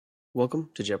Welcome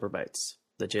to Jabber Bites,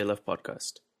 the JLF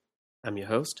podcast. I'm your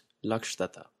host, Laksh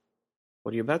Datta.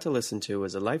 What you're about to listen to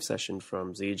is a live session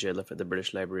from ZJLF at the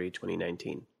British Library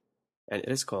 2019, and it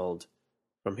is called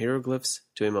From Hieroglyphs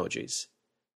to Emojis.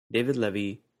 David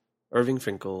Levy, Irving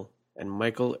Finkel, and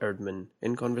Michael Erdman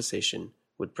in conversation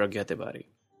with Pragya Tiwari.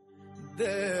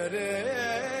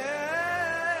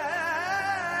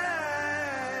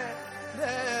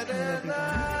 Hello everyone,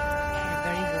 a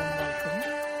very warm welcome.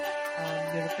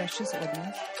 You're a precious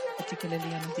audience, particularly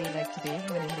on a day like today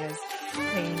when India is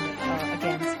playing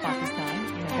against Pakistan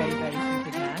in a very, very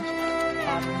heated match.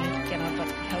 Part of me cannot but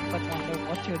help but wonder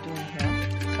what you're doing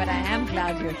here, but I am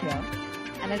glad you're here,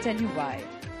 and I'll tell you why.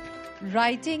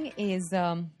 Writing is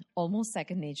almost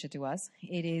second nature to us.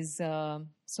 It is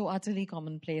so utterly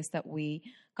commonplace that we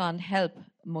can't help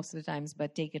most of the times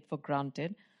but take it for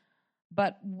granted.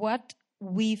 But what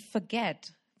we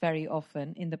forget very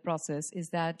often in the process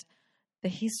is that the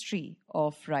history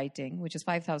of writing, which is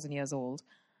 5,000 years old,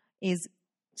 is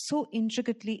so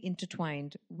intricately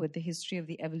intertwined with the history of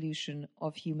the evolution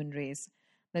of human race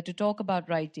that to talk about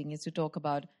writing is to talk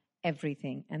about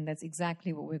everything. And that's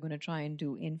exactly what we're going to try and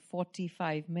do in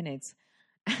 45 minutes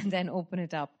and then open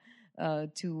it up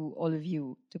to all of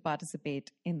you to participate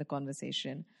in the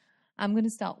conversation. I'm going to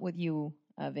start with you,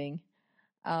 Irving.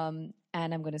 And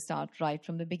I'm going to start right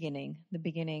from the beginning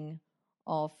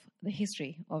of the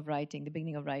history of writing, the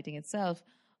beginning of writing itself,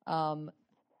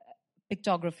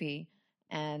 pictography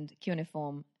and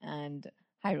cuneiform and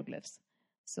hieroglyphs.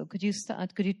 So could you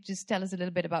just tell us a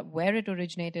little bit about where it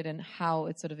originated and how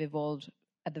it sort of evolved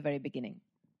at the very beginning?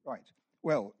 Right.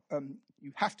 Well,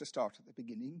 you have to start at the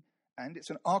beginning, and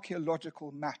it's an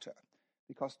archaeological matter,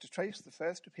 because to trace the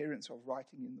first appearance of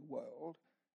writing in the world,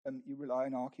 you rely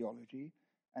on archaeology.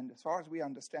 And as far as we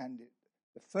understand it,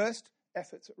 the first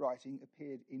efforts at writing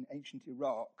appeared in ancient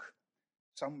Iraq,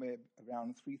 somewhere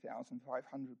around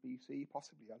 3,500 BC,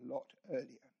 possibly a lot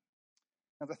earlier.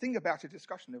 Now, the thing about a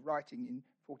discussion of writing in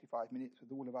 45 minutes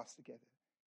with all of us together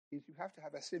is you have to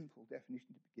have a simple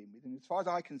definition to begin with. And as far as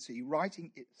I can see,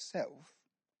 writing itself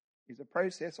is a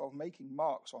process of making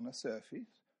marks on a surface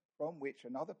from which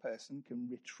another person can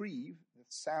retrieve the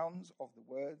sounds of the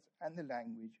words and the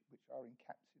language which are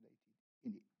encapsulated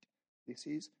in it. This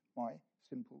is my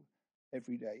simple,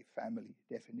 everyday family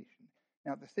definition.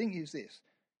 Now, the thing is this.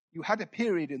 You had a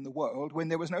period in the world when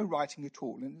there was no writing at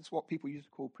all, and it's what people used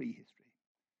to call prehistory.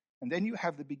 And then you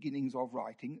have the beginnings of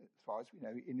writing, as far as we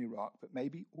know, in Iraq, but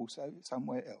maybe also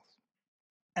somewhere else.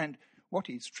 And what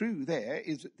is true there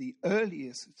is that the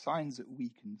earliest signs that we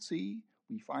can see,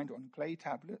 we find on clay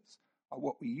tablets, are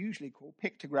what we usually call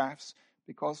pictographs,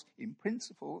 because in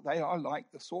principle they are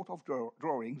like the sort of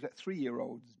drawings that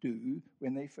 3-year-olds do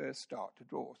when they first start to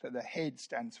draw. So the head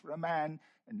stands for a man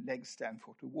and legs stand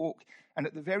for to walk. And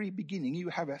at the very beginning you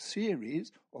have a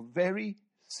series of very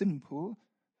simple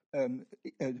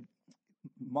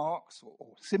marks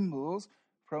or symbols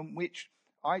from which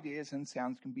ideas and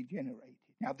sounds can be generated.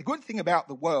 Now, the good thing about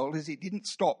the world is it didn't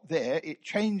stop there. It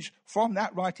changed from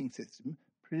that writing system,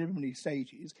 preliminary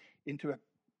stages, into a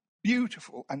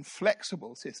beautiful and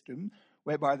flexible system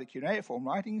whereby the cuneiform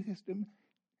writing system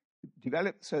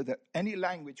developed so that any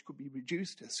language could be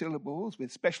reduced to syllables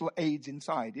with special aids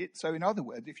inside it. So in other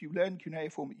words, if you learn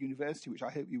cuneiform at university, which I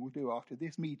hope you will do after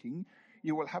this meeting,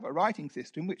 you will have a writing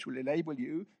system which will enable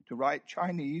you to write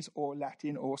Chinese or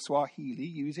Latin or Swahili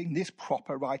using this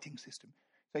proper writing system.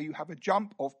 So you have a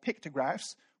jump of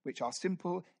pictographs which are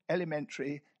simple,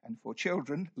 elementary, and for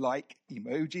children, like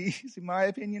emojis, in my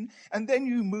opinion. And then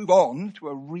you move on to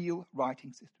a real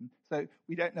writing system. So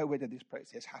we don't know whether this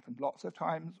process happened lots of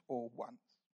times or once.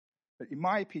 But in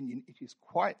my opinion, it is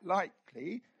quite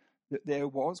likely that there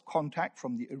was contact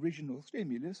from the original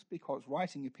stimulus, because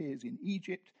writing appears in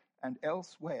Egypt and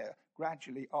elsewhere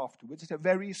gradually afterwards at a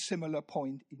very similar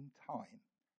point in time.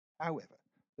 However,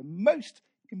 the most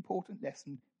important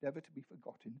lesson never to be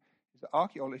forgotten is that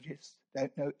archaeologists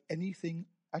don't know anything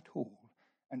at all.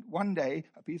 And one day,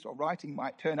 a piece of writing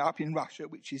might turn up in Russia,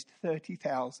 which is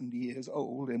 30,000 years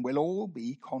old, and we'll all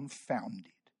be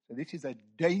confounded. So this is a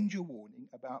danger warning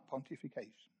about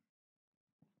pontification.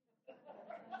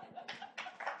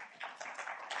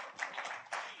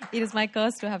 It is my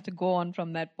curse to have to go on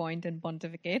from that point and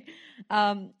pontificate.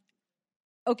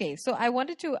 Okay, so I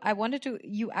wanted to,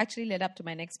 you actually led up to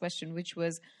my next question, which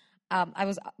was, I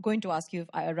was going to ask you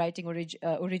if writing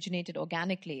originated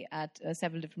organically at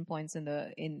several different points in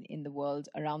the world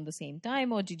around the same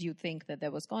time, or did you think that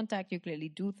there was contact? You clearly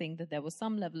do think that there was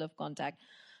some level of contact.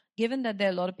 Given that there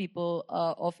are a lot of people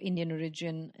of Indian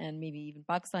origin and maybe even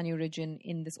Pakistani origin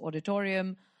in this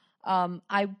auditorium,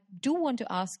 I do want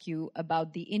to ask you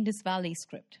about the Indus Valley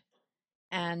script,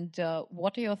 and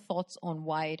what are your thoughts on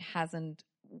why it hasn't,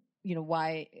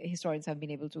 why historians have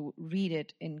been able to read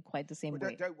it in quite the same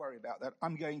way? Don't worry about that.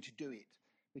 I'm going to do it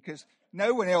because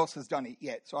no one else has done it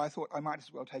yet. So I thought I might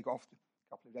as well take off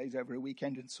a couple of days over a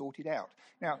weekend and sort it out.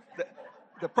 Now,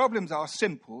 the problems are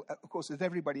simple. Of course, as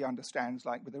everybody understands,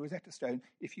 like with the Rosetta Stone,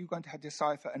 if you're going to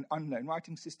decipher an unknown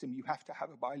writing system, you have to have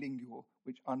a bilingual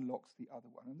which unlocks the other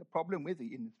one. And the problem with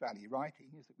the Indus Valley writing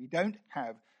is that we don't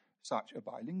have such a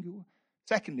bilingual.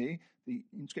 Secondly, the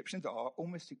inscriptions are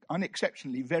almost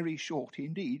unexceptionally very short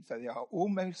indeed, so they are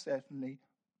almost certainly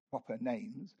proper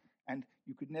names, and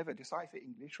you could never decipher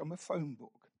English from a phone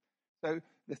book. So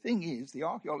the thing is, the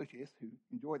archaeologists who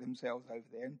enjoy themselves over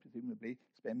there and presumably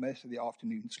spend most of the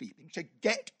afternoon sleeping should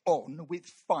get on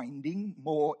with finding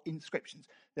more inscriptions.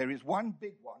 There is one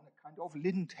big one, a kind of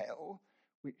lintel,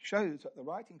 which shows that the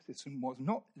writing system was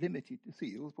not limited to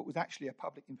seals, but was actually a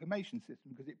public information system,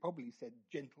 because it probably said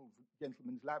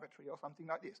gentleman's lavatory or something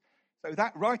like this. So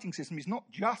that writing system is not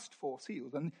just for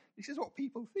seals, and this is what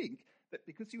people think, that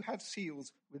because you have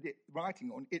seals with it writing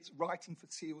on, it's writing for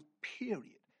seals,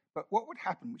 period. But what would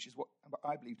happen, which is what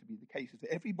I believe to be the case, is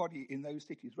that everybody in those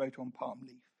cities wrote on palm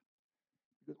leaf.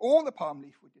 Because all the palm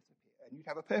leaf would disappear, and you'd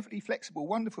have a perfectly flexible,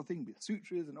 wonderful thing with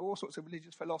sutras and all sorts of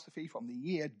religious philosophy from the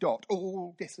year dot,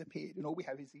 all disappeared, and all we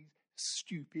have is these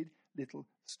stupid little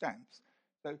stamps.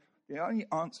 So the only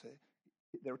answer,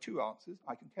 there are two answers,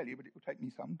 I can tell you, but it will take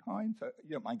me some time, so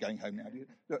you don't mind going home now, do you?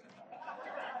 Look,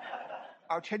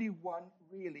 I'll tell you one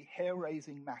really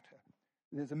hair-raising matter.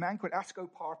 There's a man called Asko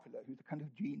Parpala, who's a kind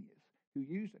of genius, who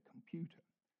used a computer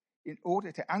in order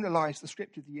to analyze the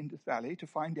script of the Indus Valley to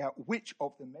find out which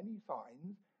of the many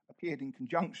signs appeared in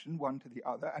conjunction one to the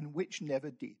other and which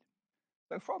never did.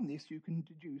 So from this, you can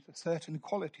deduce a certain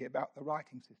quality about the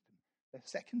writing system. The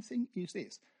second thing is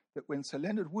this, that when Sir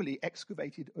Leonard Woolley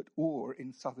excavated at Ur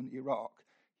in southern Iraq,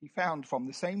 he found from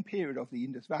the same period of the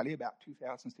Indus Valley, about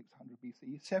 2600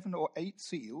 BC, 7 or 8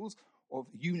 seals of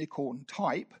unicorn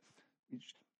type,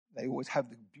 which they always have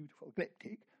the beautiful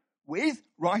glyptic, with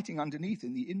writing underneath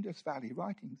in the Indus Valley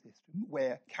writing system,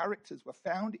 where characters were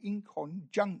found in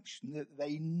conjunction that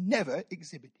they never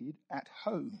exhibited at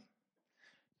home.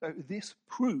 So this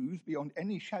proves beyond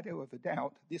any shadow of a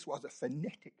doubt this was a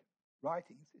phonetic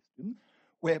writing system,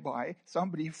 whereby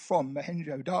somebody from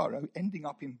Mohenjo-Daro ending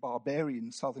up in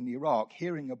barbarian southern Iraq,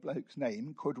 hearing a bloke's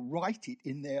name, could write it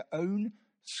in their own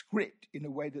script in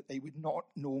a way that they would not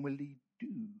normally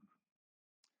do.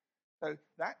 So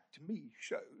that, to me,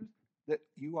 shows that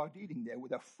you are dealing there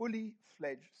with a fully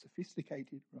fledged,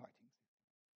 sophisticated writing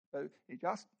system. So it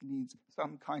just needs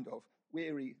some kind of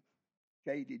weary,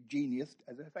 jaded genius,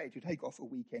 as I say, to take off a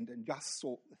weekend and just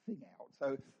sort the thing out.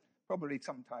 So probably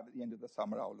sometime at the end of the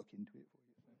summer, I'll look into it for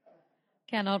you.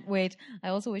 Cannot wait. I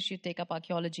also wish you'd take up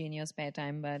archaeology in your spare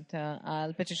time, but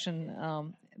I'll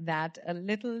petition that a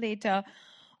little later.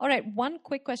 All right, one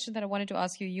quick question that I wanted to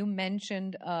ask you. You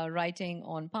mentioned writing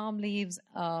on palm leaves.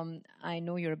 I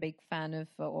know you're a big fan of,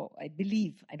 or I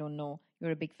believe, I don't know,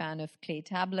 you're a big fan of clay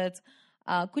tablets.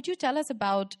 Could you tell us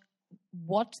about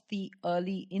what the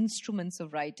early instruments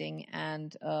of writing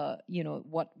and,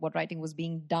 what writing was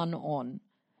being done on?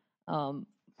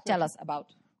 Tell us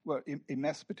about. Well, in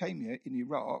Mesopotamia, in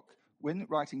Iraq, when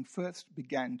writing first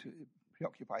began to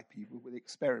preoccupy people with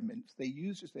experiments, they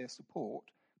used as their support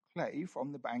clay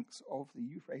from the banks of the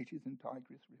Euphrates and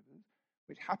Tigris rivers,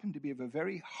 which happened to be of a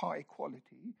very high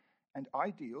quality and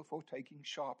ideal for taking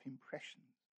sharp impressions.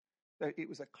 So it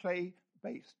was a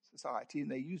clay-based society,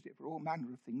 and they used it for all manner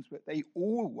of things, but they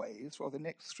always, for the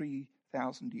next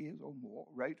 3,000 years or more,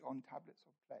 wrote on tablets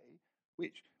of clay,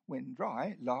 which, when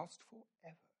dry, last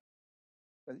forever.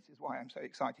 So this is why I'm so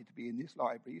excited to be in this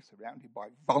library, surrounded by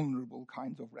vulnerable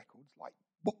kinds of records like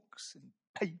books and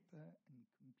paper and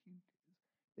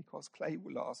because clay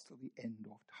will last till the end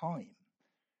of time.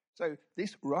 So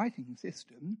this writing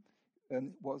system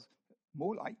was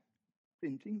more like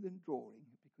printing than drawing,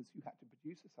 because you had to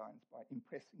produce a science by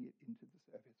impressing it into the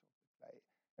surface of the clay.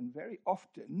 And very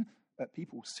often,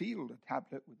 people sealed a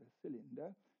tablet with a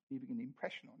cylinder, leaving an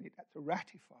impression on it, had to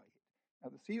ratify it. Now,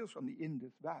 the seals from the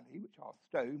Indus Valley, which are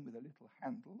stone with a little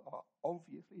handle, are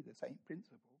obviously the same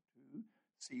principle to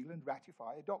seal and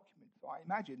ratify a document. So I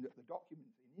imagine that the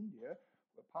documents in India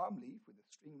were palm leaf with a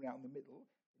string round the middle,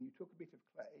 and you took a bit of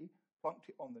clay, plonked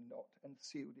it on the knot, and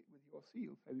sealed it with your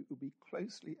seal. So it would be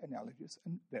closely analogous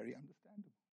and very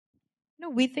understandable. No,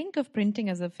 we think of printing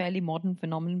as a fairly modern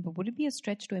phenomenon, but would it be a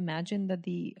stretch to imagine that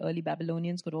the early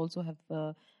Babylonians could also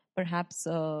have perhaps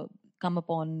come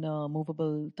upon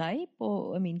movable type?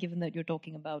 Or, I mean, given that you're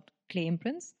talking about clay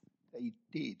imprints? they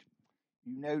did.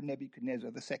 You know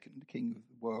Nebuchadnezzar, the second king of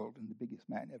the world and the biggest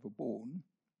man ever born,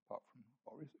 apart from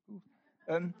Boris, of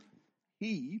course.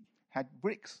 He had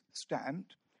bricks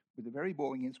stamped with a very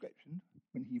boring inscription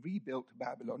when he rebuilt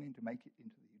Babylon to make it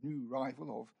into the new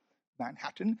rival of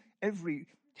Manhattan. Every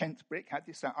 10th brick had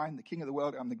this, I'm the king of the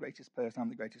world, I'm the greatest person, I'm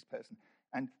the greatest person.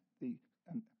 And the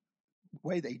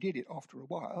way they did it after a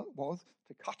while was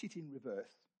to cut it in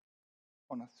reverse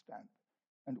on a stamp.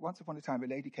 And once upon a time, a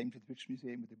lady came to the British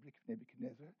Museum with a brick of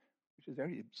Nebuchadnezzar, which was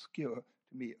very obscure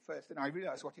to me at first. And I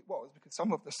realized what it was because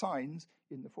some of the signs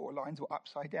in the 4 lines were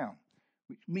upside down,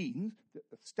 which means that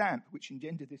the stamp which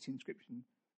engendered this inscription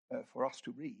for us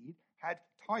to read had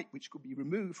type which could be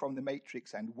removed from the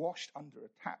matrix and washed under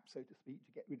a tap, so to speak,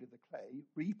 to get rid of the clay,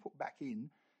 re-put back in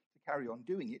to carry on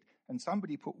doing it. And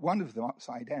somebody put one of them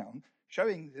upside down,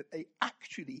 showing that they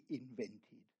actually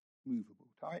invented movable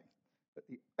type. But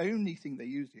the only thing they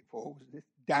used it for was this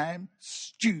damn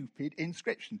stupid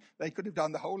inscription. They could have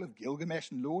done the whole of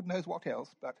Gilgamesh and Lord knows what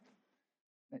else, but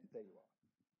there you are.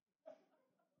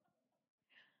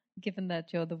 Given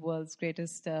that you're the world's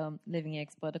greatest living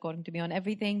expert, according to me, on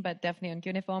everything, but definitely on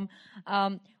cuneiform,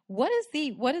 what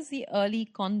is the early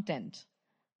content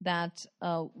that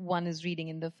one is reading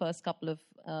in the first couple of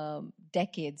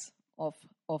decades of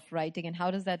writing, and how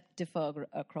does that differ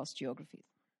across geographies?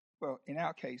 Well, in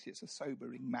our case, it's a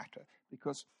sobering matter,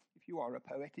 because if you are a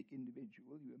poetic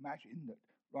individual, you imagine that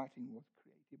writing was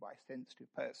created by sensitive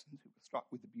persons who were struck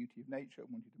with the beauty of nature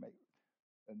and wanted to make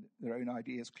their own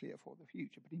ideas clear for the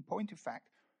future. But in point of fact,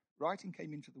 writing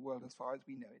came into the world, as far as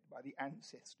we know it, by the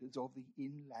ancestors of the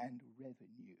inland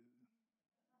revenue.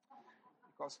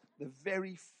 Because the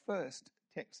very first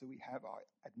texts that we have are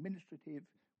administrative,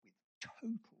 with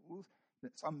totals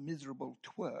that some miserable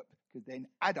twerp could then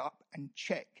add up and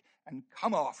check and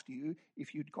come after you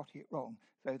if you'd got it wrong.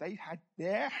 So they had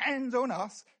their hands on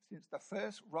us since the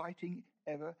first writing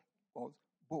ever was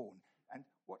born. And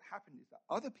what happened is that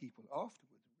other people afterwards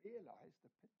realized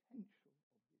the potential of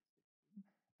this system,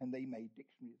 and they made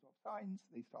dictionaries of signs.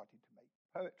 They started to make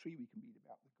poetry. We can read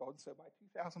about the gods. So by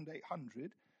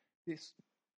 2800,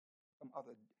 some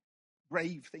other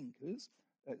brave thinkers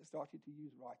started to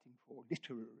use writing for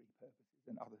literary purposes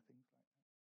and other things like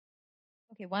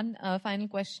that. Okay, one final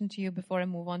question to you before I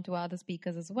move on to other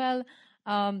speakers as well.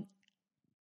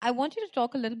 I want you to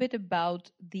talk a little bit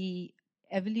about the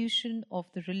evolution of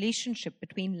the relationship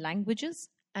between languages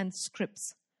and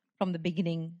scripts from the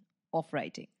beginning of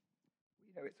writing.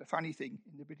 You know, it's a funny thing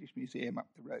in the British Museum up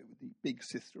the road, the big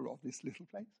sister of this little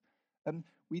place.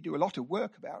 We do a lot of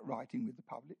work about writing with the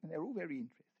public, and they're all very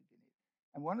interested in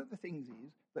it. And one of the things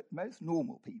is that most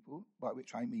normal people, by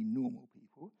which I mean normal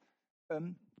people,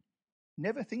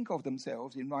 never think of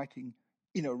themselves in writing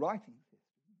in a writing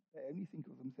system. They only think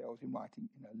of themselves in writing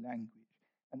in a language.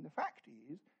 And the fact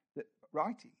is that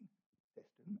writing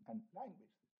system and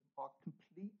language system are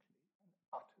completely and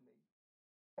utterly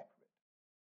separate.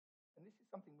 And this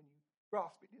is something, when you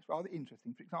grasp it, it's rather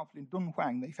interesting. For example, in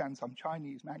Dunhuang, they found some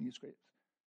Chinese manuscripts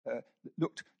that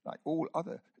looked like all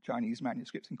other Chinese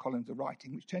manuscripts in columns of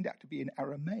writing, which turned out to be in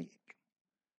Aramaic.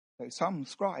 So some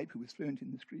scribe who was fluent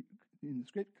in the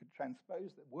script could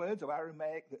transpose the words of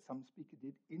Aramaic that some speaker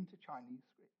did into Chinese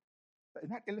script.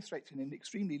 And that illustrates in an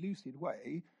extremely lucid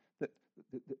way that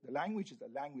the language is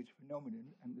a language phenomenon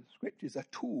and the script is a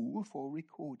tool for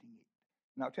recording it.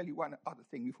 And I'll tell you one other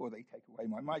thing before they take away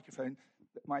my microphone.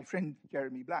 That my friend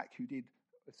Jeremy Black, who did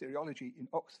Assyriology in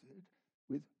Oxford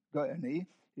with Gurney,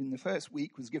 in the first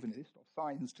week was given a list of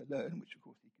signs to learn, which of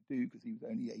course he could do because he was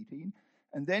only 18.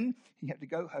 And then he had to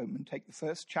go home and take the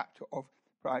first chapter of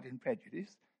Pride and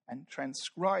Prejudice and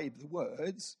transcribe the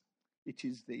words, it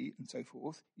is the, and so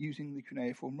forth, using the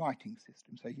cuneiform writing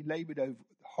system. So he laboured over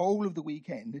the whole of the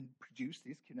weekend and produced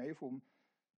this cuneiform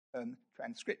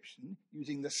transcription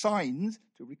using the signs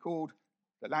to record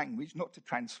the language, not to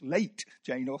translate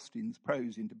Jane Austen's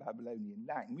prose into Babylonian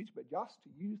language, but just to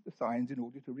use the signs in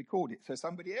order to record it. So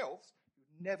somebody else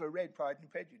who never read Pride and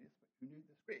Prejudice, but who knew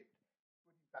the script,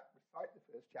 would in fact recite the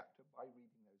first chapter by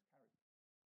reading those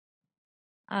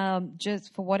characters.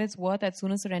 Just for what it's worth, I'd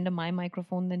sooner surrender my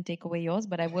microphone than take away yours,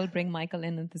 but I will bring Michael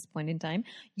in at this point in time.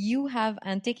 You have,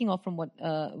 and taking off from what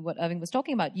Irving was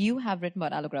talking about, you have written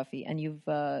about allography, and you've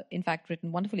in fact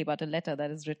written wonderfully about a letter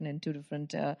that is written in 2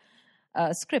 different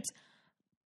scripts.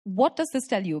 What does this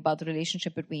tell you about the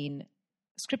relationship between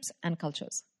scripts and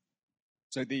cultures?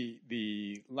 So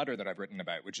the letter that I've written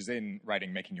about, which is in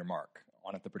Writing Making Your Mark,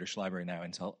 on at the British Library now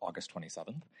until August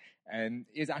 27th, and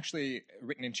is actually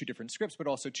written in 2 different scripts, but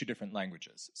also 2 different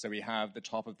languages. So we have the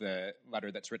top of the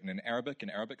letter that's written in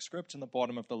Arabic script, and the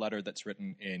bottom of the letter that's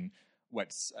written in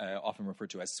what's often referred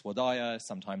to as Swadaya,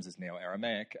 sometimes as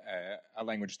Neo-Aramaic, a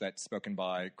language that's spoken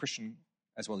by Christian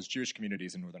as well as Jewish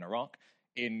communities in northern Iraq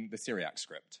in the Syriac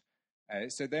script.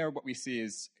 So there what we see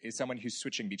is someone who's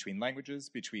switching between languages,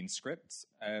 between scripts,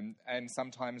 and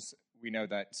sometimes we know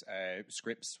that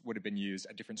scripts would have been used,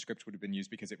 a different script would have been used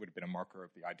because it would have been a marker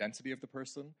of the identity of the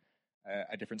person.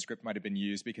 A different script might have been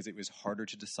used because it was harder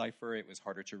to decipher, it was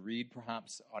harder to read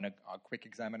perhaps on a quick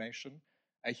examination.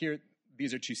 Here,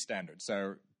 these are two standards.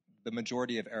 So the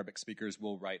majority of Arabic speakers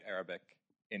will write Arabic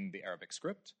in the Arabic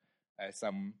script.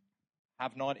 Some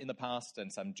have not in the past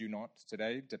and some do not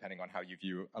today, depending on how you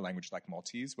view a language like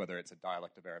Maltese, whether it's a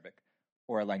dialect of Arabic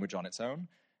or a language on its own.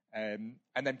 And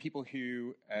then people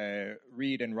who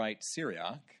read and write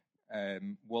Syriac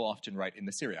will often write in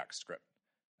the Syriac script.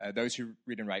 Those who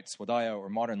read and write Swadaya or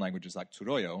modern languages like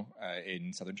Turoyo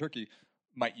in southern Turkey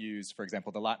might use, for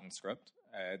example, the Latin script,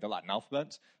 the Latin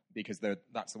alphabet, because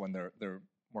that's the one they're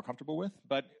more comfortable with.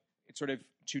 But it's sort of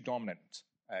two dominant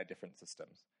different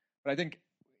systems. But I think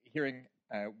hearing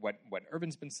what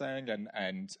Irving's been saying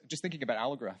and just thinking about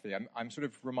allography, I'm sort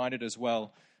of reminded as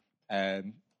well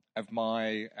of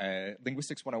my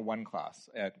Linguistics 101 class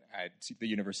at the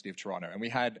University of Toronto. And we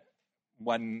had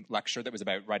one lecture that was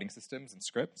about writing systems and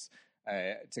scripts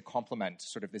to complement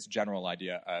sort of this general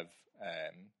idea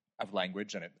of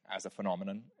language and it as a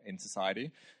phenomenon in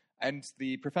society. And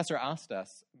the professor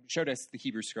showed us the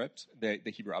Hebrew script, the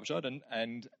Hebrew Abjad,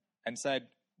 and said,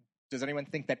 does anyone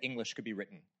think that English could be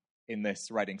written in this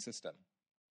writing system?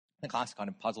 The class kind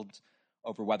of puzzled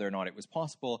over whether or not it was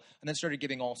possible, and then started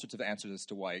giving all sorts of answers as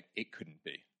to why it couldn't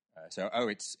be.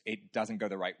 It doesn't go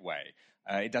the right way.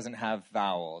 It doesn't have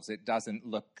vowels. It doesn't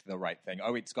look the right thing.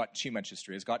 Oh, it's got too much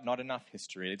history. It's got not enough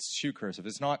history. It's too cursive.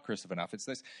 It's not cursive enough. It's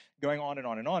this going on and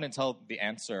on and on until the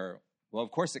answer, well,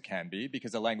 of course it can be,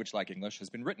 because a language like English has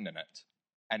been written in it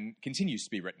and continues to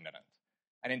be written in it.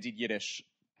 And indeed, Yiddish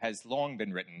has long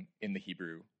been written in the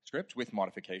Hebrew script with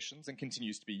modifications and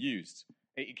continues to be used.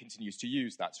 It continues to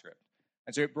use that script.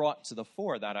 And so it brought to the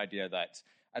fore that idea that,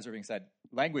 as Irving said,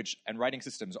 language and writing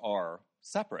systems are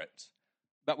separate,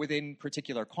 but within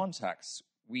particular contexts,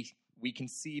 we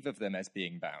conceive of them as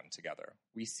being bound together.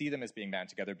 We see them as being bound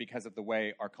together because of the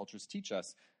way our cultures teach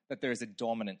us that there is a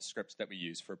dominant script that we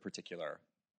use for a particular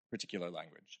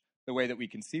language. The way that we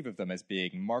conceive of them as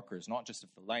being markers, not just of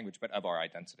the language, but of our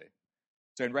identity.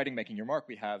 So in Writing Making Your Mark,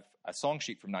 we have a song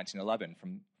sheet from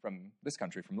 1911 from this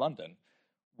country, from London,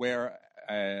 where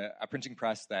a printing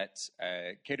press that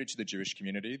catered to the Jewish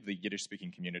community, the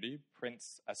Yiddish-speaking community,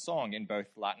 prints a song in both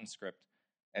Latin script,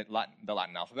 the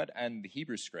Latin alphabet, and the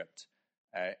Hebrew script,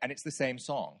 and it's the same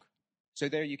song. So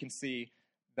there you can see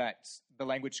that the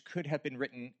language could have been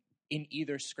written in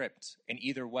either script, in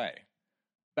either way,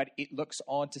 but it looks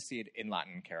odd to see it in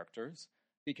Latin characters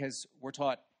because we're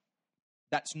taught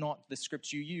that's not the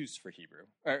script you use for Hebrew,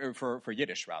 or for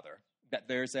Yiddish, rather, that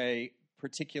there's a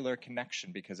particular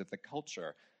connection because of the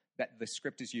culture, that the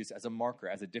script is used as a marker,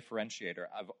 as a differentiator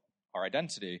of our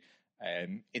identity,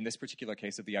 in this particular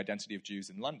case of the identity of Jews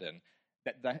in London,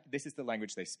 that this is the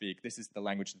language they speak, this is the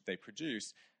language that they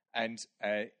produce, and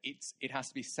it has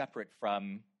to be separate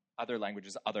from other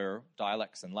languages, other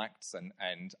dialects and lects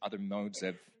and other modes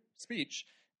of speech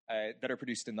that are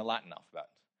produced in the Latin alphabet.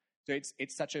 So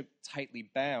it's such a tightly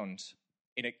bound,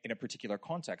 in a particular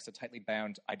context, a tightly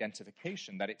bound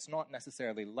identification that it's not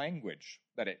necessarily language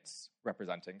that it's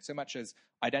representing, so much as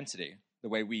identity, the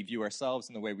way we view ourselves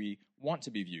and the way we want to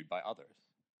be viewed by others.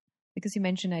 Because you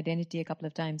mentioned identity a couple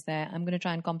of times there, I'm going to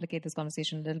try and complicate this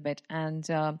conversation a little bit and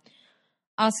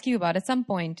ask you about, at some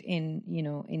point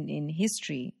in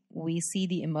history, we see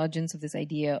the emergence of this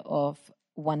idea of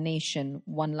one nation,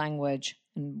 one language,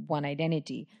 and one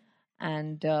identity.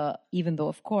 And even though,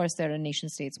 of course, there are nation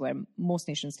states where most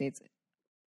nation states,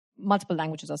 multiple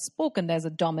languages are spoken, there's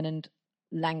a dominant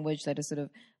language that is sort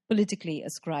of politically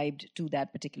ascribed to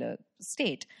that particular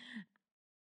state.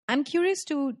 I'm curious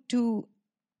to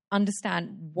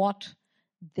understand what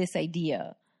this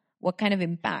idea, what kind of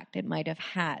impact it might have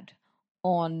had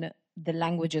on the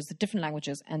languages, the different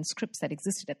languages and scripts that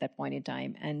existed at that point in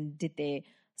time, and did they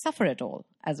suffer at all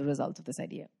as a result of this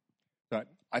idea? So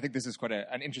I think this is quite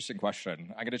an interesting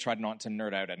question. I'm going to try not to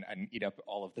nerd out and eat up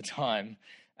all of the time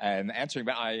answering,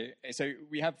 but so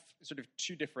we have sort of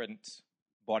two different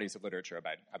bodies of literature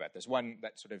about this. One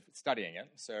that's sort of studying it,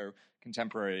 so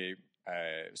contemporary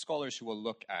scholars who will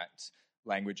look at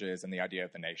languages and the idea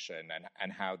of the nation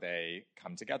and how they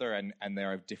come together, and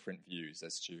there are different views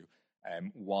as to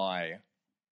why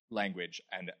language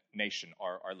and nation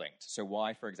are linked. So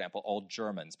why, for example, all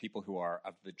Germans, people who are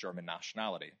of the German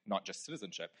nationality, not just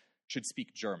citizenship, should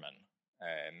speak German.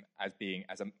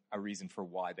 as a reason for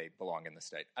why they belong in the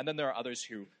state. And then there are others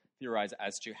who theorize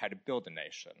as to how to build a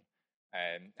nation.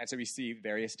 And so we see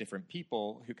various different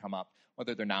people who come up,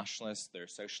 whether they're nationalists, they're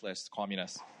socialists,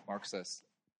 communists, Marxists.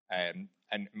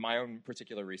 And my own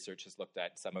particular research has looked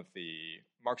at some of the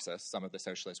Marxists, some of the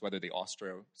socialists, whether the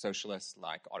Austro-socialists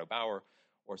like Otto Bauer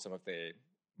or some of the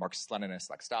Marxist-Leninists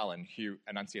like Stalin, who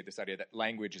enunciate this idea that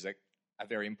language is a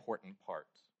very important part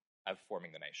of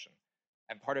forming the nation.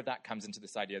 And part of that comes into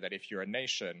this idea that if you're a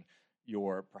nation,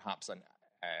 you're perhaps an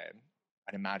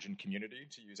imagined community,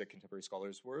 to use a contemporary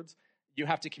scholar's words. You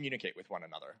have to communicate with one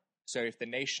another. So if the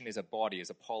nation is a body, is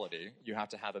a polity, you have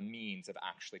to have a means of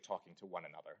actually talking to one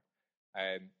another.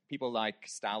 People like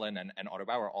Stalin and Otto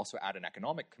Bauer also add an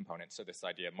economic component. So this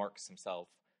idea, Marx himself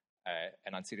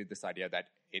enunciated this idea that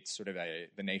it's sort of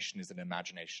the nation is an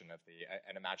imagination of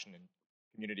an imagined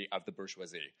community of the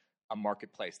bourgeoisie, a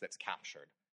marketplace that's captured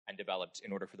and developed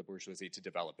in order for the bourgeoisie to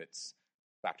develop its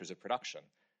factors of production.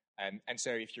 And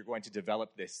so if you're going to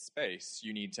develop this space,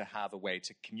 you need to have a way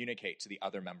to communicate to the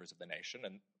other members of the nation.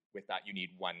 And with that, you need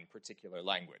one particular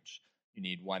language. You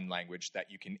need one language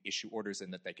that you can issue orders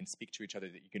in, that they can speak to each other,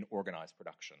 that you can organize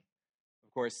production.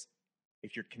 Of course,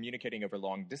 if you're communicating over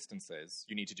long distances,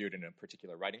 you need to do it in a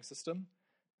particular writing system.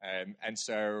 And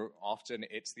so often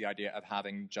it's the idea of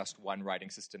having just one writing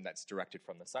system that's directed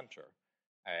from the center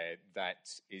that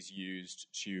is used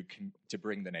to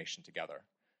bring the nation together.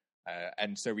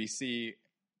 And so we see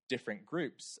different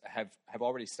groups have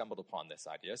already stumbled upon this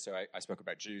idea. So I spoke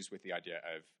about Jews with the idea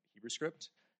of Hebrew script,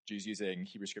 Jews using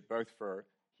Hebrew script both for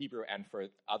Hebrew and for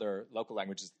other local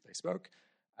languages that they spoke.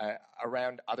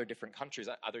 Around other different countries,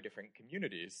 other different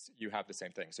communities, you have the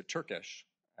same thing. So Turkish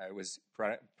was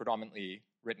predominantly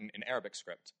written in Arabic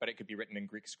script, but it could be written in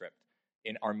Greek script,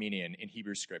 in Armenian, in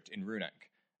Hebrew script, in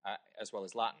Runic, as well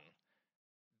as Latin.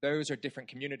 Those are different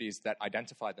communities that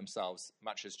identify themselves,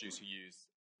 much as Jews who use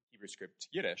Hebrew script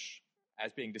Yiddish,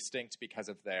 as being distinct because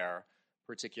of their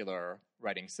particular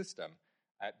writing system.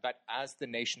 But as the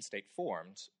nation state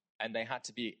formed, and they had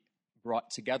to be brought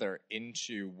together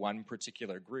into one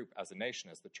particular group as a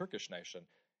nation, as the Turkish nation,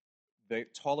 the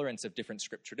tolerance of different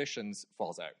script traditions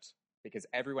falls out because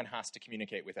everyone has to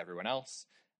communicate with everyone else.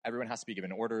 Everyone has to be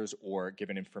given orders or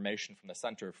given information from the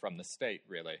center, from the state,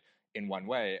 really, in one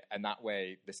way, and that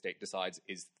way the state decides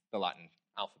is the Latin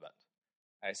alphabet.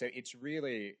 So it's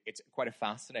quite a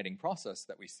fascinating process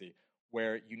that we see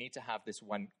where you need to have this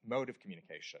one mode of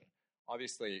communication.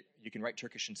 Obviously, you can write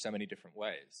Turkish in so many different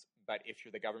ways, but if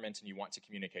you're the government and you want to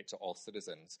communicate to all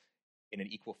citizens in an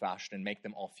equal fashion and make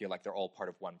them all feel like they're all part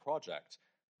of one project,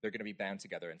 they're going to be bound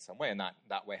together in some way, and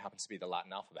that way happens to be the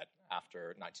Latin alphabet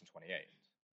after 1928.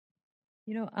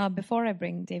 Before I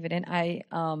bring David in, I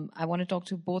want to talk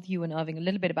to both you and Irving a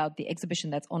little bit about the exhibition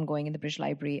that's ongoing in the British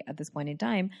Library at this point in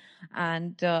time.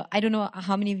 And I don't know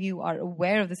how many of you are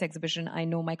aware of this exhibition. I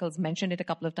know Michael's mentioned it a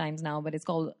couple of times now, but it's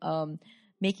called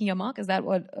Making Your Mark. Is that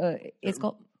what it's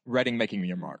called? Writing, Making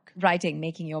Your Mark. Writing,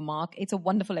 Making Your Mark. It's a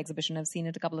wonderful exhibition. I've seen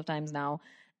it a couple of times now.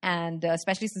 And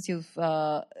especially since you've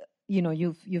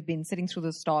been sitting through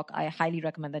this talk, I highly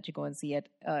recommend that you go and see it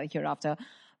hereafter.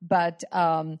 But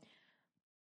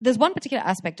there's one particular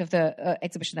aspect of the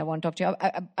exhibition I want to talk to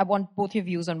you. I want both your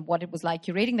views on what it was like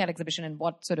curating that exhibition and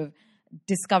what sort of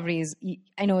discoveries.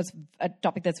 I know it's a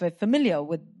topic that's very familiar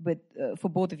with for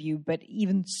both of you, but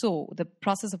even so, the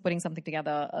process of putting something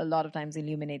together a lot of times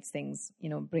illuminates things,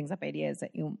 brings up ideas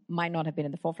that you might not have been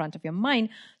in the forefront of your mind.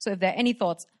 So if there are any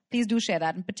thoughts, please do share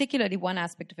that. And particularly one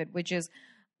aspect of it, which is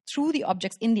through the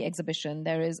objects in the exhibition,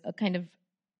 there is a kind of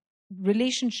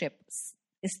relationship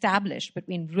established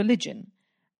between religion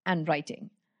and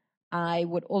writing. I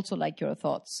would also like your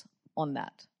thoughts on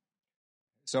that.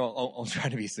 So I'll try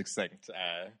to be succinct.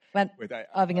 With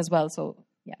Irving as well, so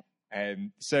yeah.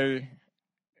 So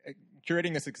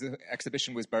curating this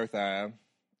exhibition was both a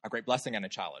great blessing and a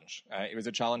challenge. It was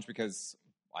a challenge because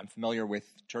I'm familiar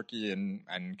with Turkey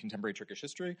and contemporary Turkish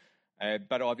history,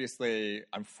 but obviously,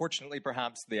 unfortunately,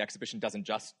 perhaps the exhibition doesn't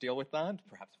just deal with that.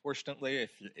 Perhaps fortunately,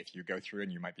 if you go through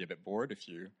and you might be a bit bored if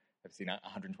you have seen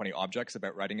 120 objects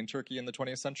about writing in Turkey in the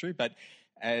 20th century. But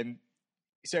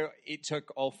so it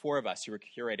took all four of us who were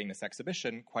curating this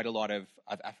exhibition quite a lot of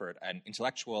effort and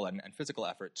intellectual and physical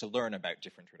effort to learn about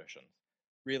different traditions.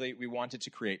 Really, we wanted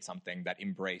to create something that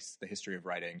embraced the history of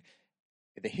writing,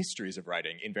 the histories of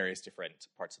writing in various different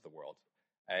parts of the world,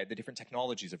 the different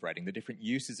technologies of writing, the different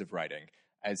uses of writing.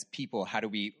 As people, how do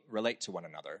we relate to one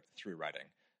another through writing?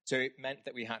 So it meant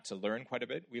that we had to learn quite a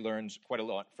bit. We learned quite a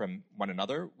lot from one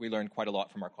another. We learned quite a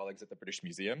lot from our colleagues at the British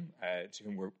Museum, to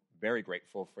whom we're very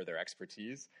grateful for their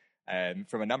expertise.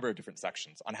 from a number of different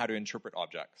sections on how to interpret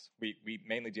objects. We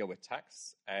mainly deal with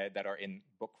texts that are in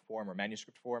book form or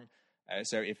manuscript form.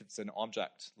 So if it's an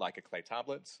object like a clay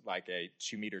tablet, like a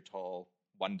 2-meter tall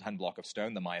 1-ton block of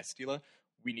stone, the Maya stela,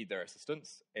 we need their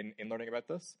assistance in learning about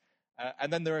this.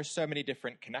 And then there are so many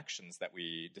different connections that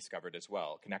we discovered as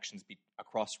well, connections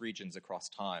across regions, across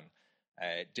time,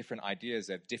 different ideas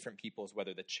of different peoples,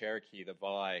 whether the Cherokee, the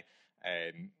Vai,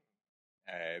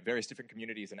 various different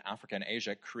communities in Africa and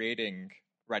Asia creating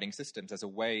writing systems as a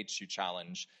way to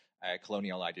challenge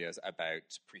colonial ideas about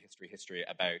prehistory, history,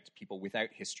 about people without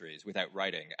histories, without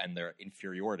writing, and their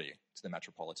inferiority to the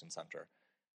metropolitan center.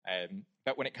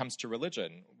 But when it comes to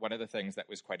religion, one of the things that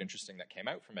was quite interesting that came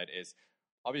out from it is,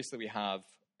 obviously we have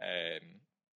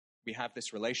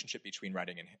this relationship between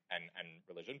writing and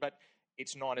religion, but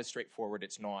it's not as straightforward.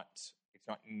 It's not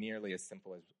nearly as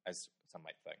simple as some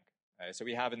might think. So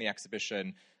we have in the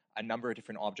exhibition a number of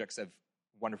different objects of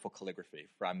wonderful calligraphy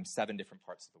from 7 different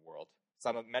parts of the world.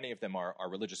 Many of them are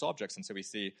religious objects, and so we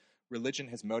see religion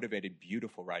has motivated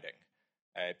beautiful writing.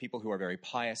 People who are very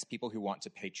pious, people who want to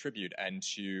pay tribute and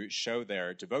to show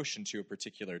their devotion to a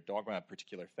particular dogma, a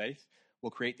particular faith,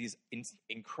 will create these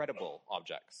incredible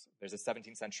objects. There's a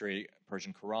 17th century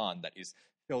Persian Quran that is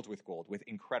filled with gold, with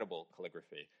incredible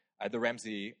calligraphy. The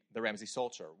Ramsey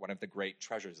Psalter, one of the great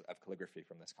treasures of calligraphy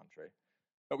from this country.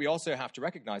 But we also have to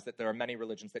recognize that there are many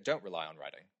religions that don't rely on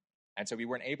writing. And so we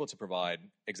weren't able to provide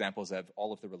examples of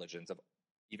all of the religions, of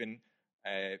even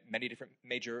many different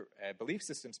major belief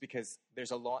systems, because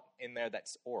there's a lot in there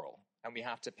that's oral. And we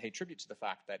have to pay tribute to the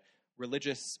fact that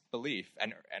religious belief,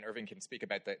 and Irving can speak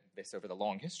about this over the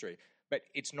long history, but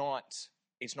it's not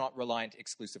reliant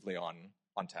exclusively on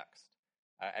text.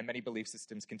 And many belief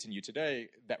systems continue today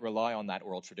that rely on that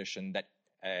oral tradition, that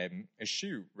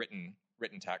eschew written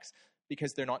text,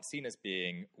 because they're not seen as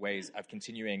being ways of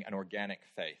continuing an organic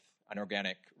faith, an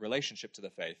organic relationship to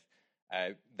the faith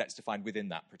that's defined within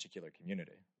that particular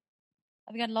community.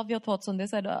 I think I'd love your thoughts on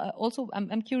this.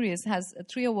 I'm curious,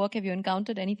 through your work, have you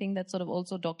encountered anything that sort of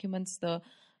also documents the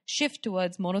shift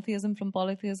towards monotheism from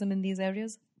polytheism in these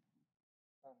areas?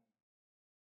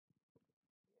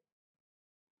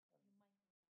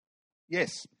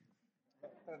 Yes.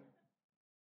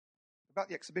 About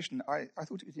the exhibition, I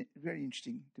thought it was very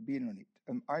interesting to be in on it.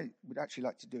 I would actually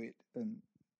like to do it in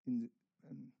the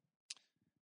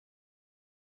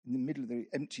middle of the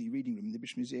empty reading room in the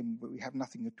British Museum, where we have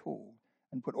nothing at all,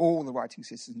 and put all the writing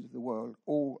systems of the world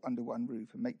all under one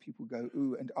roof and make people go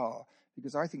ooh and ah,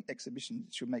 because I think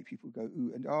exhibitions should make people go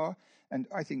ooh and ah, and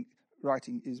I think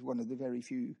writing is one of the very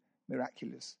few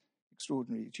miraculous,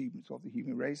 extraordinary achievements of the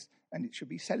human race, and it should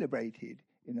be celebrated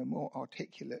in a more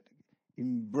articulate,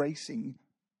 embracing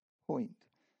point.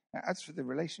 Now, as for the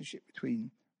relationship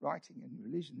between writing and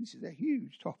religion, this is a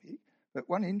huge topic, but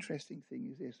one interesting thing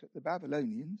is this, that the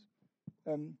Babylonians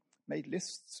made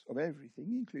lists of everything,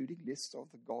 including lists of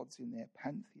the gods in their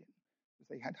pantheon.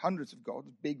 They had hundreds of gods,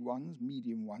 big ones,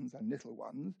 medium ones, and little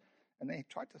ones, and they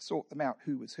tried to sort them out,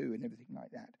 who was who and everything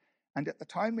like that. And at the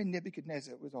time when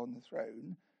Nebuchadnezzar was on the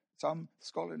throne, some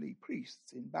scholarly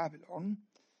priests in Babylon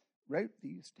wrote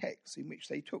these texts in which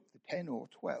they took the 10 or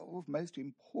 12 most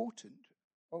important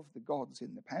of the gods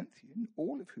in the pantheon,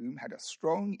 all of whom had a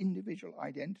strong individual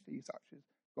identity, such as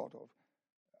god of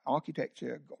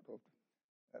architecture, god of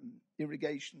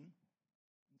irrigation,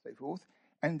 and so forth,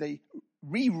 and they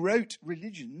rewrote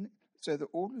religion so that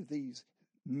all of these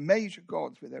major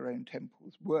gods with their own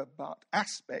temples were but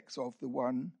aspects of the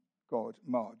one god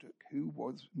Marduk, who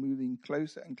was moving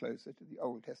closer and closer to the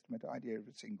Old Testament idea of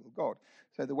a single god.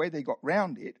 So the way they got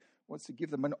round it was to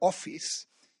give them an office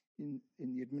in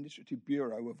the administrative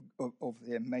bureau of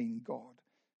their main god.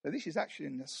 So this is actually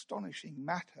an astonishing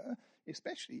matter,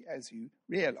 especially as you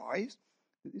realize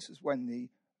that this is when the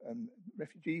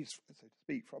refugees, so to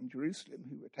speak, from Jerusalem,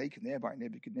 who were taken there by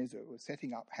Nebuchadnezzar, were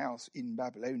setting up house in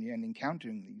Babylonia and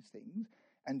encountering these things.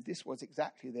 And this was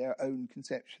exactly their own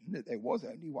conception, that there was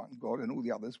only one God and all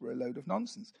the others were a load of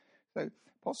nonsense. So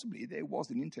possibly there was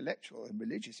an intellectual and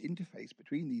religious interface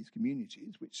between these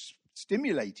communities which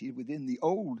stimulated within the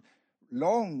old,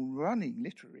 long-running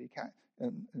literary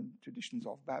traditions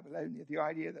of Babylonia the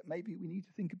idea that maybe we need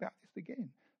to think about this again.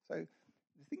 So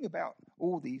the thing about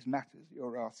all these matters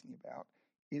you're asking about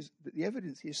is that the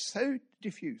evidence is so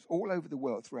diffuse all over the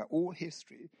world throughout all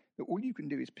history that all you can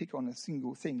do is pick on a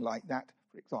single thing like that,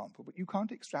 for example, but you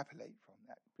can't extrapolate from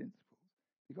that principle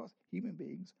because human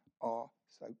beings are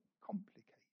so complicated.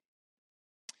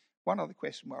 One other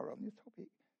question while we're on this topic.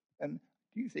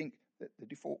 Do you think that the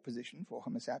default position for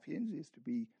Homo sapiens is to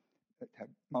have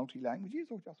multi-languages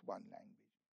or just one language?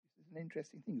 This is an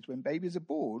interesting thing. Is when babies are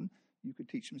born, you could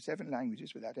teach them 7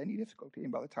 languages without any difficulty,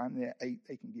 and by the time they're 8,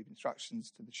 they can give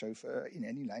instructions to the chauffeur in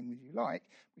any language you like,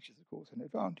 which is, of course, an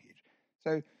advantage.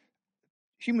 So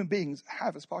human beings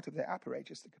have, as part of their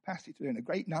apparatus, the capacity to learn a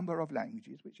great number of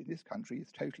languages, which in this country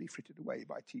is totally frittered away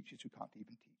by teachers who can't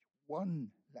even teach one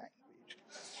language.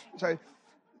 So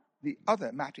the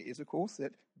other matter is, of course,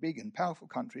 that big and powerful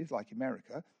countries like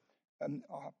America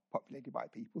are populated by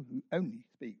people who only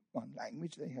speak one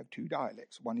language. They have 2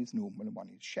 dialects. One is normal and one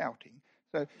is shouting.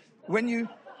 So when you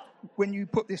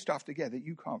put this stuff together,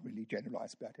 you can't really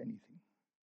generalize about anything.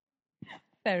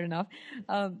 Fair enough.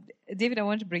 David, I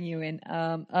want to bring you in.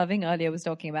 Irving earlier was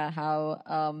talking about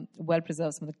how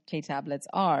well-preserved some of the clay tablets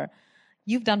are.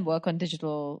 You've done work on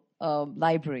digital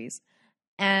libraries.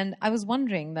 And I was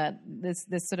wondering that this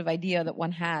sort of idea that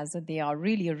one has that they are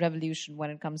really a revolution when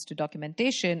it comes to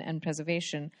documentation and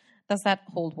preservation, does that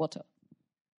hold water?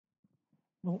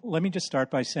 Well, let me just start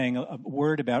by saying a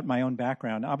word about my own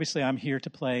background. Obviously, I'm here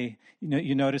to play,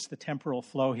 you notice the temporal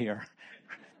flow here,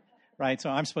 right?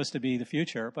 So I'm supposed to be the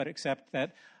future, but except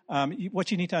that what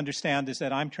you need to understand is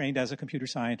that I'm trained as a computer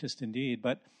scientist indeed,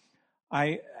 but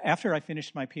after I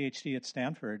finished my PhD at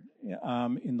Stanford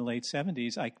in the late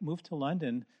 70s, I moved to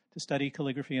London to study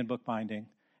calligraphy and bookbinding.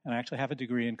 And I actually have a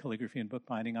degree in calligraphy and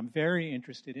bookbinding. I'm very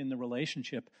interested in the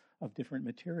relationship of different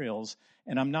materials.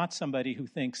 And I'm not somebody who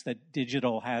thinks that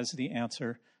digital has the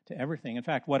answer to everything. In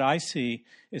fact, what I see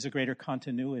is a greater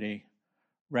continuity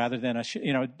rather than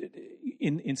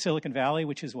in Silicon Valley,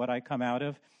 which is what I come out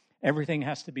of, everything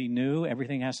has to be new,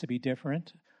 everything has to be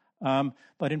different.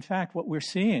 But in fact, what we're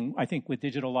seeing, I think, with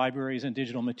digital libraries and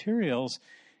digital materials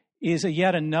is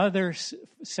yet another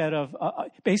set of,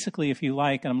 basically, if you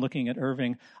like, and I'm looking at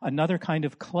Irving, another kind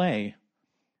of clay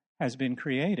has been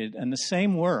created. And the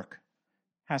same work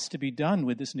has to be done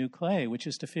with this new clay, which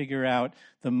is to figure out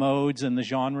the modes and the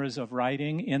genres of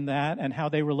writing in that and how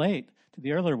they relate to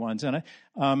the earlier ones. And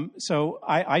so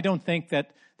I don't think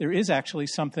that there is actually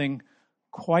something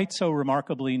quite so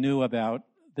remarkably new about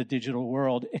the digital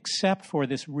world, except for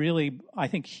this really, I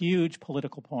think, huge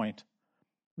political point,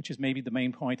 which is maybe the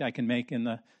main point I can make in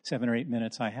the 7 or 8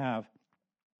 minutes I have.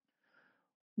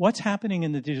 What's happening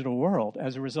in the digital world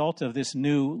as a result of this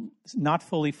new, not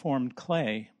fully formed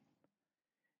clay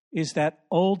is that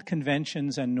old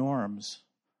conventions and norms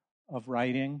of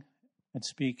writing and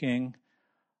speaking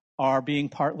are being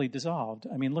partly dissolved.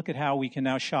 I mean, look at how we can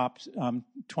now shop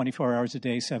 24 hours a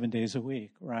day, 7 days a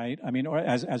week, right? I mean, or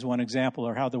as one example,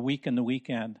 or how the week and the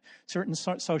weekend, certain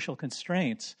social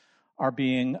constraints are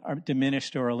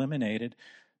diminished or eliminated.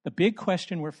 The big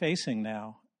question we're facing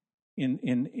now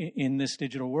in this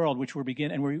digital world, which we're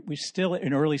still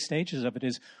in early stages of it,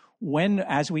 is when,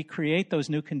 as we create those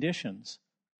new conditions,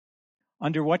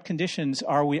 under what conditions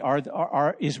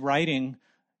is writing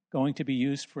going to be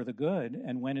used for the good,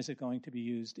 and when is it going to be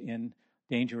used in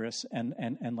dangerous and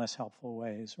less helpful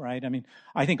ways, right? I mean,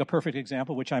 I think a perfect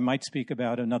example, which I might speak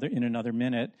about in another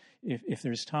minute, if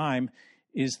there's time,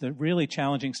 is the really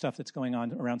challenging stuff that's going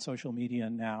on around social media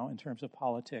now in terms of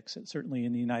politics, certainly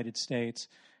in the United States,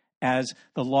 as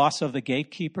the loss of the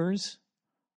gatekeepers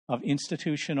of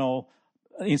institutions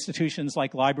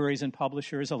like libraries and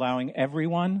publishers allowing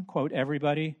everyone, quote,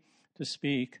 everybody, to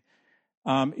speak,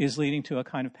 is leading to a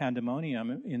kind of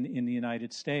pandemonium in the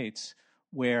United States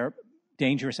where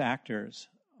dangerous actors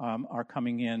are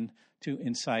coming in to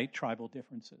incite tribal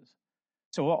differences.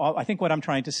 So I think what I'm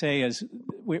trying to say is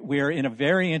we're in a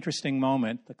very interesting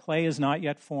moment. The clay is not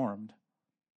yet formed.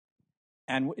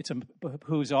 And it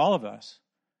behooves all of us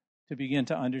to begin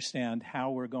to understand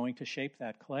how we're going to shape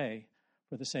that clay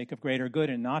for the sake of greater good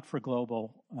and not for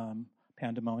global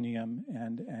pandemonium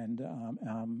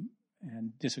and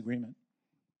disagreement.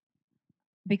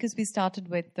 Because we started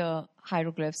with the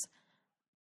hieroglyphs,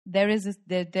 there is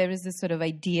this sort of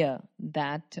idea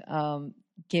that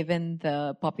given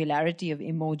the popularity of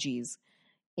emojis,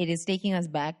 it is taking us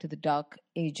back to the dark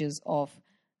ages of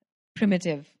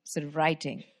primitive sort of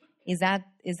writing. Is that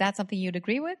something you'd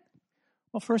agree with?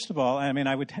 Well, first of all, I mean,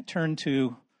 I would turn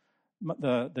to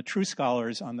the true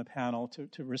scholars on the panel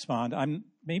to respond.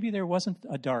 Maybe there wasn't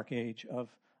a dark age of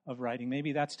writing.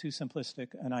 Maybe that's too simplistic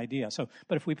an idea.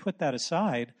 But if we put that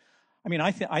aside, I mean,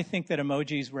 I think that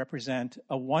emojis represent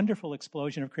a wonderful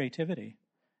explosion of creativity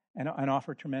and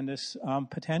offer tremendous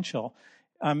potential.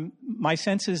 My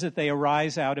sense is that they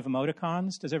arise out of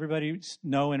emoticons. Does everybody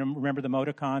know and remember the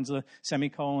emoticons, the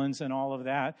semicolons and all of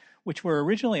that, which were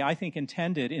originally, I think,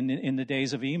 intended in the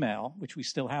days of email, which we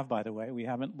still have, by the way. We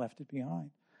haven't left it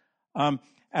behind,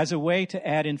 as a way to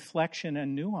add inflection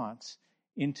and nuance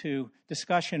into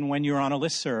discussion when you're on a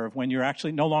listserv, when you're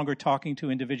actually no longer talking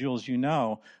to individuals you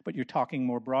know, but you're talking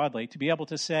more broadly, to be able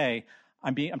to say,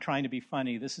 I'm trying to be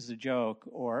funny, this is a joke,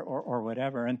 or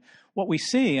whatever. And what we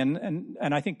see, and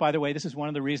I think, by the way, this is one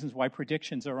of the reasons why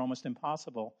predictions are almost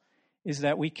impossible, is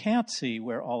that we can't see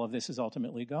where all of this is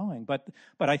ultimately going. But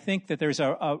I think that there's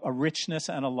a richness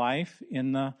and a life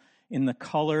in the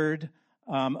colored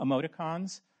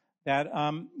emoticons that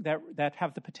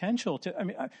have the potential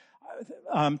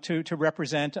to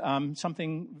represent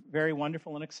something very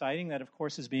wonderful and exciting that, of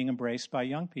course, is being embraced by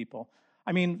young people.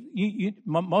 I mean,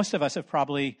 most of us have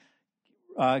probably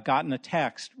gotten a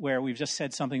text where we've just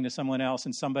said something to someone else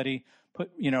and somebody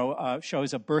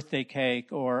shows a birthday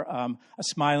cake or a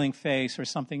smiling face or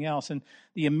something else. And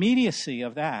the immediacy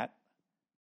of that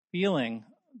feeling,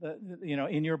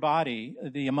 in your body,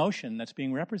 the emotion that's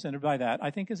being represented by that,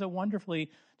 I think is a wonderfully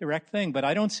direct thing. But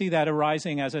I don't see that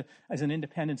arising as an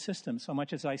independent system so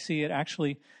much as I see it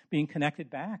actually being connected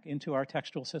back into our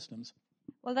textual systems.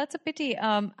 Well, that's a pity.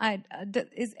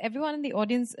 Is everyone in the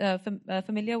audience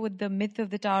familiar with the myth of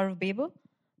the Tower of Babel?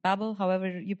 Babel, however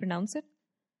you pronounce it?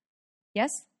 Yes?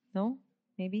 No?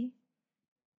 Maybe?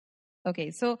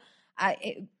 Okay, so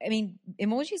I mean,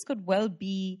 emojis could well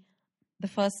be the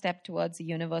first step towards a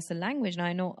universal language. Now,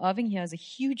 I know Irving here is a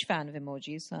huge fan of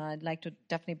emojis, so I'd like to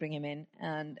definitely bring him in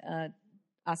and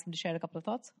ask him to share a couple of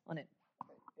thoughts on it.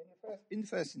 In the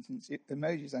first instance,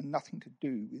 emojis are nothing to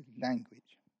do with language.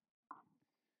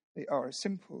 They are a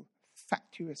simple,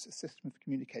 fatuous system of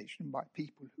communication by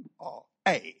people who are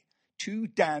A, too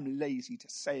damn lazy to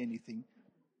say anything,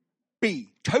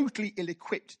 B, totally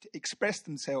ill-equipped to express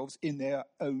themselves in their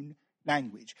own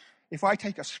language. If I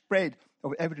take a spread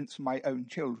of evidence from my own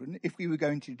children, if we were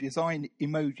going to design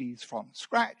emojis from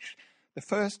scratch, the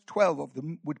first 12 of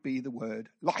them would be the word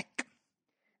like.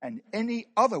 And any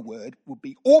other word would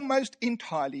be almost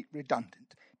entirely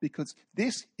redundant, because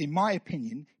this, in my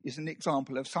opinion, is an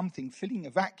example of something filling a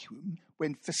vacuum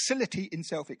when facility in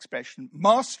self-expression,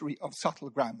 mastery of subtle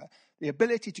grammar, the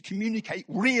ability to communicate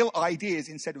real ideas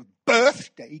instead of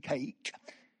birthday cake,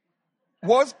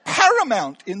 was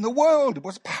paramount in the world,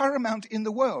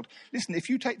 Listen, if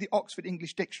you take the Oxford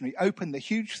English Dictionary, open the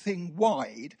huge thing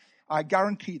wide, I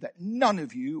guarantee that none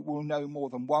of you will know more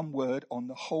than one word on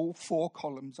the whole 4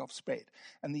 columns of spread.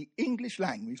 And the English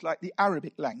language, like the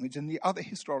Arabic language and the other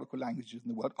historical languages in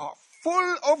the world, are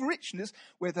full of richness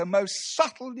where the most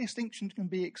subtle distinctions can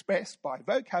be expressed by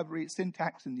vocabulary,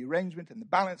 syntax, and the arrangement and the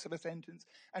balance of a sentence.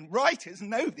 And writers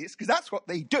know this because that's what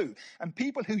they do. And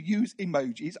people who use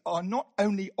emojis are not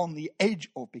only on the edge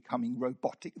of becoming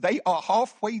robotic, they are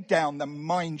halfway down the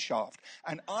mine shaft.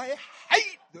 And I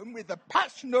hate them with the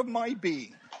passion of my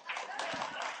being.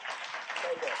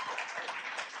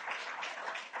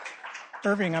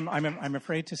 Irving, I'm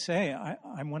afraid to say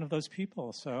I'm one of those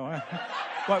people. So,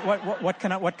 what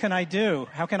can I do?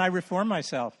 How can I reform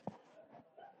myself?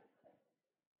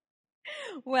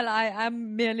 Well,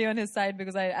 I'm merely on his side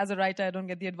because as a writer, I don't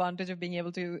get the advantage of being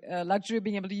able to, luxury of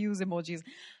being able to use emojis.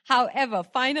 However,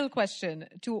 final question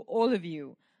to all of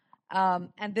you.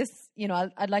 And this,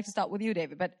 I'd like to start with you,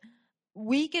 David, but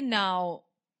we can now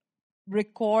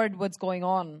record what's going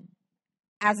on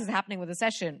as is happening with the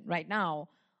session right now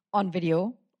on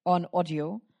video, on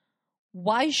audio.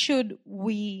 Why should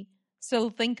we still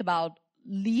think about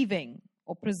leaving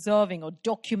or preserving or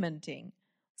documenting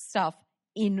stuff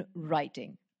in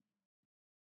writing?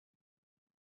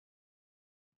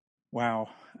 Wow.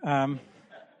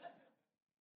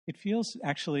 It feels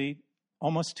actually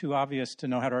almost too obvious to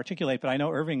know how to articulate, but I know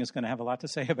Irving is going to have a lot to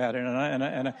say about it,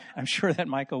 and I'm sure that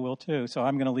Michael will too, so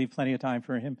I'm going to leave plenty of time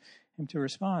for him to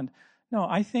respond. No,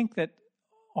 I think that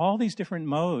all these different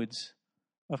modes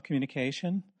of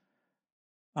communication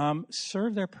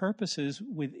serve their purposes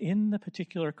within the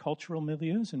particular cultural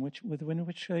milieus within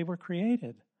which they were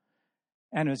created.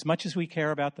 And as much as we care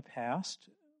about the past,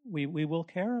 we will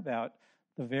care about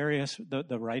the various,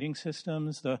 the writing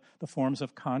systems, the forms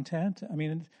of content. I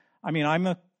mean, I'm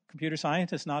a computer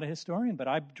scientist, not a historian, but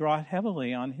I draw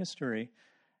heavily on history.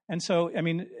 And so,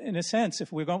 in a sense,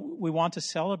 if we want to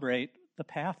celebrate the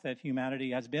path that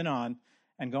humanity has been on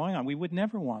and going on, we would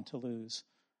never want to lose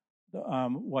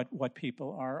what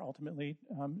people are ultimately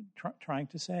trying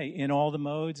to say in all the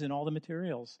modes and all the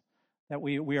materials that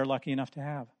we are lucky enough to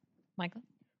have. Michael?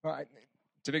 Well,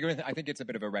 to begin with, I think it's a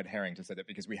bit of a red herring to say that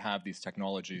because we have these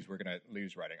technologies, we're going to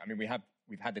lose writing. I mean,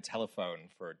 we've had the telephone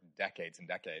for decades and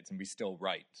decades, and we still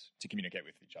write to communicate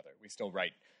with each other. We still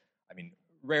write. I mean,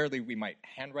 rarely we might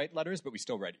handwrite letters, but we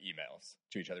still write emails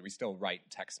to each other. We still write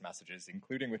text messages,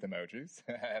 including with emojis.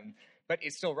 But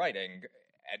it's still writing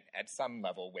at some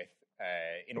level with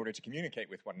in order to communicate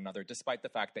with one another, despite the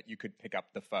fact that you could pick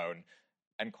up the phone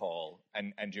and call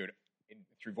and do it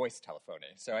through voice telephony.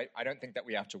 So I don't think that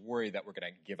we have to worry that we're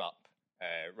going to give up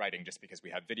writing just because we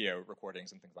have video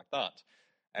recordings and things like that.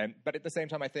 But at the same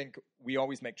time, I think we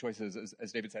always make choices,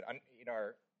 as David said, in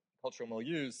our cultural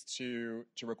milieus to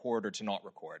record or to not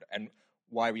record, and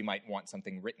why we might want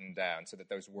something written down so that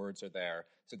those words are there,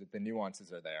 so that the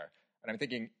nuances are there. And I'm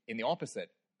thinking in the opposite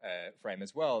frame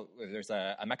as well. There's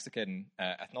a Mexican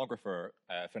ethnographer,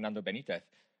 Fernando Benitez,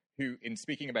 who, in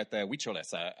speaking about the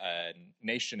Huicholes, a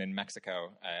nation in Mexico,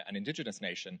 an indigenous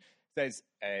nation, says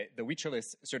the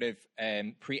Huicholes sort of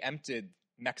preempted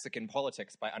Mexican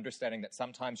politics by understanding that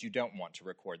sometimes you don't want to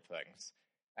record things,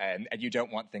 and you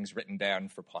don't want things written down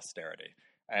for posterity.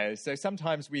 So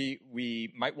sometimes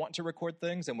we might want to record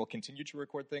things, and we'll continue to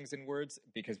record things in words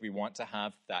because we want to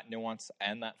have that nuance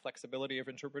and that flexibility of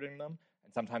interpreting them.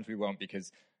 And sometimes we won't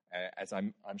because, as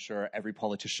I'm sure every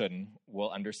politician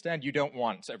will understand, you don't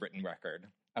want a written record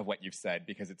of what you've said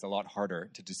because it's a lot harder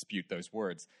to dispute those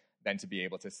words than to be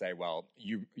able to say, well,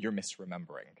 you're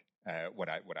misremembering what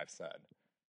I've said.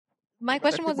 My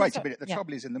question was... Wait a minute. The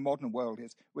trouble is in the modern world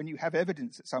is when you have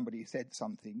evidence that somebody said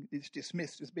something, it's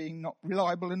dismissed as being not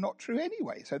reliable and not true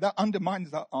anyway. So that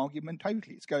undermines that argument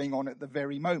totally. It's going on at the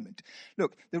very moment.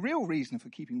 Look, the real reason for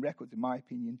keeping records, in my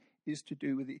opinion, is to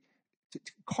do with to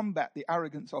combat the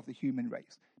arrogance of the human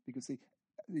race. Because the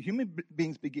human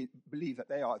beings believe that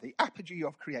they are the apogee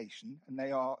of creation and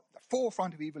they are the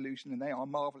forefront of evolution and they are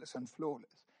marvelous and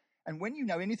flawless. And when you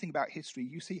know anything about history,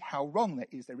 you see how wrong that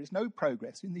is. There is no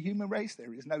progress in the human race.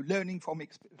 There is no learning from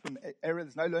error.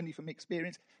 There's no learning from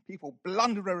experience. People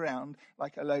blunder around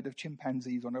like a load of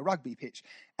chimpanzees on a rugby pitch.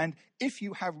 And if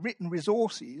you have written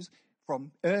resources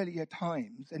from earlier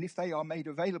times, and if they are made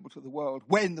available to the world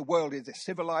when the world is a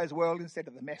civilized world instead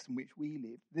of the mess in which we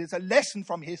live, there's a lesson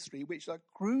from history which is a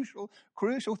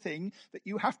crucial thing that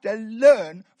you have to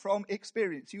learn from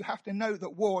experience. You have to know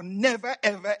that war never,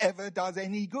 ever, ever does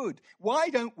any good. Why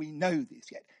don't we know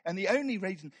this yet? And the only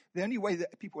way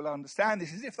that people will understand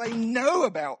this is if they know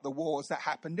about the wars that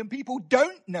happened, and people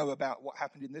don't know about what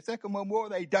happened in the Second World War.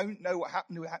 They don't know what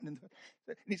happened in the...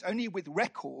 And it's only with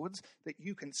records that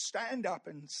you can stand up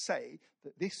and say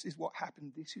that this is what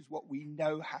happened, this is what we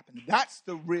know happened. That's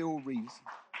the real reason.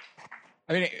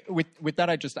 I mean, with that,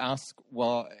 I just ask,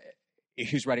 well,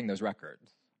 who's writing those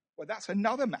records? Well, that's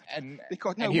another matter. And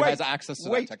who has access to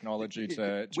that technology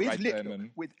to write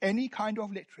them? With any kind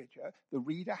of literature, the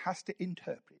reader has to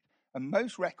interpret. And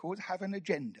most records have an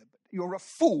agenda. But you're a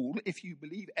fool if you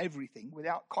believe everything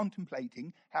without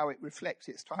contemplating how it reflects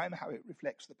its time, how it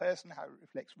reflects the person, how it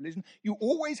reflects religion. You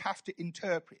always have to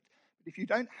interpret. But if you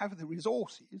don't have the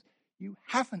resources, you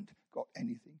haven't got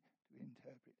anything to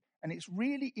interpret. And it's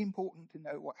really important to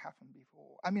know what happened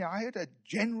before. I mean, I had a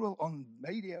general on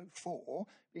Radio 4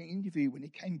 being interviewed when he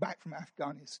came back from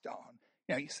Afghanistan.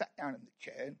 You know, he sat down in the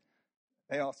chair and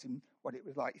they asked him what it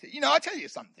was like. He said, I'll tell you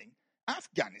something.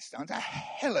 Afghanistan's a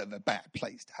hell of a bad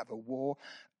place to have a war.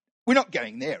 We're not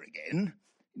going there again.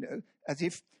 As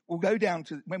if we'll go down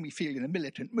to, when we feel in a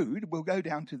militant mood, we'll go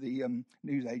down to the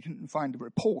newsagent and find a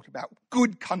report about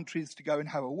good countries to go and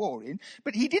have a war in.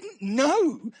 But he didn't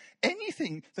know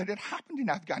anything that had happened in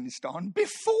Afghanistan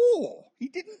before. He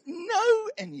didn't know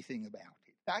anything about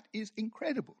it. That is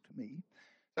incredible to me.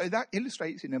 So that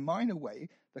illustrates in a minor way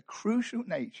the crucial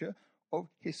nature of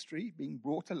history being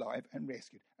brought alive and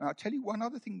rescued. And I'll tell you one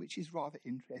other thing which is rather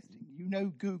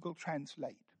interesting. Google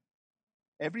Translate.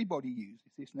 Everybody uses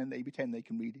this, and then they pretend they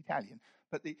can read Italian.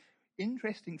 But the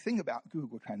interesting thing about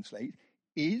Google Translate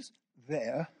is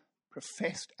their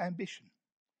professed ambition.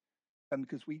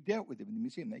 Because we dealt with them in the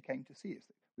museum, they came to see us.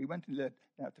 We went and learned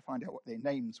to find out what their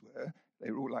names were.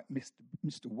 They were all like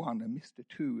Mr. 1 and Mr.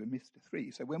 2 and Mr.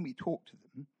 3. So when we talked to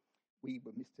them, we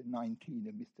were Mr. 19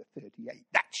 and Mr. 38.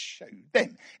 That showed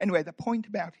them. Anyway, the point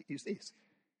about it is this.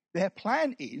 Their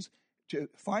plan is to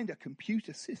find a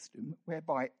computer system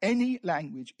whereby any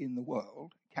language in the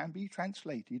world can be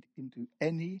translated into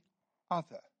any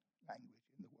other language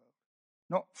in the world.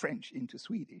 Not French into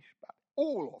Swedish, but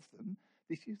all of them.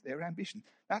 This is their ambition.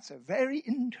 That's a very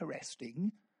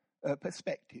interesting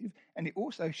perspective, and it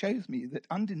also shows me that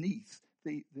underneath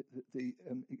the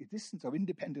existence of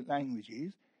independent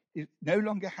languages, it no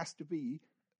longer has to be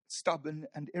stubborn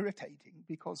and irritating,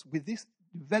 because with this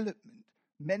development,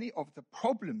 many of the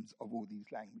problems of all these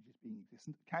languages being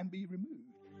existent can be removed.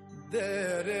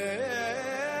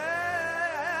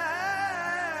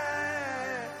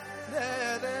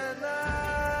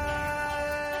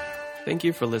 Thank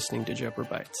you for listening to Jabber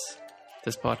Bites.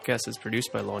 This podcast is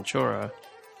produced by Launchora,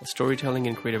 a storytelling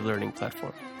and creative learning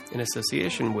platform. in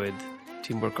association with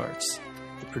Teamwork Arts,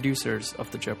 the producers of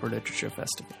the Jaipur Literature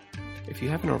Festival. If you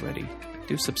haven't already,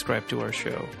 do subscribe to our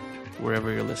show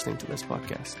wherever you're listening to this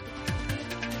podcast.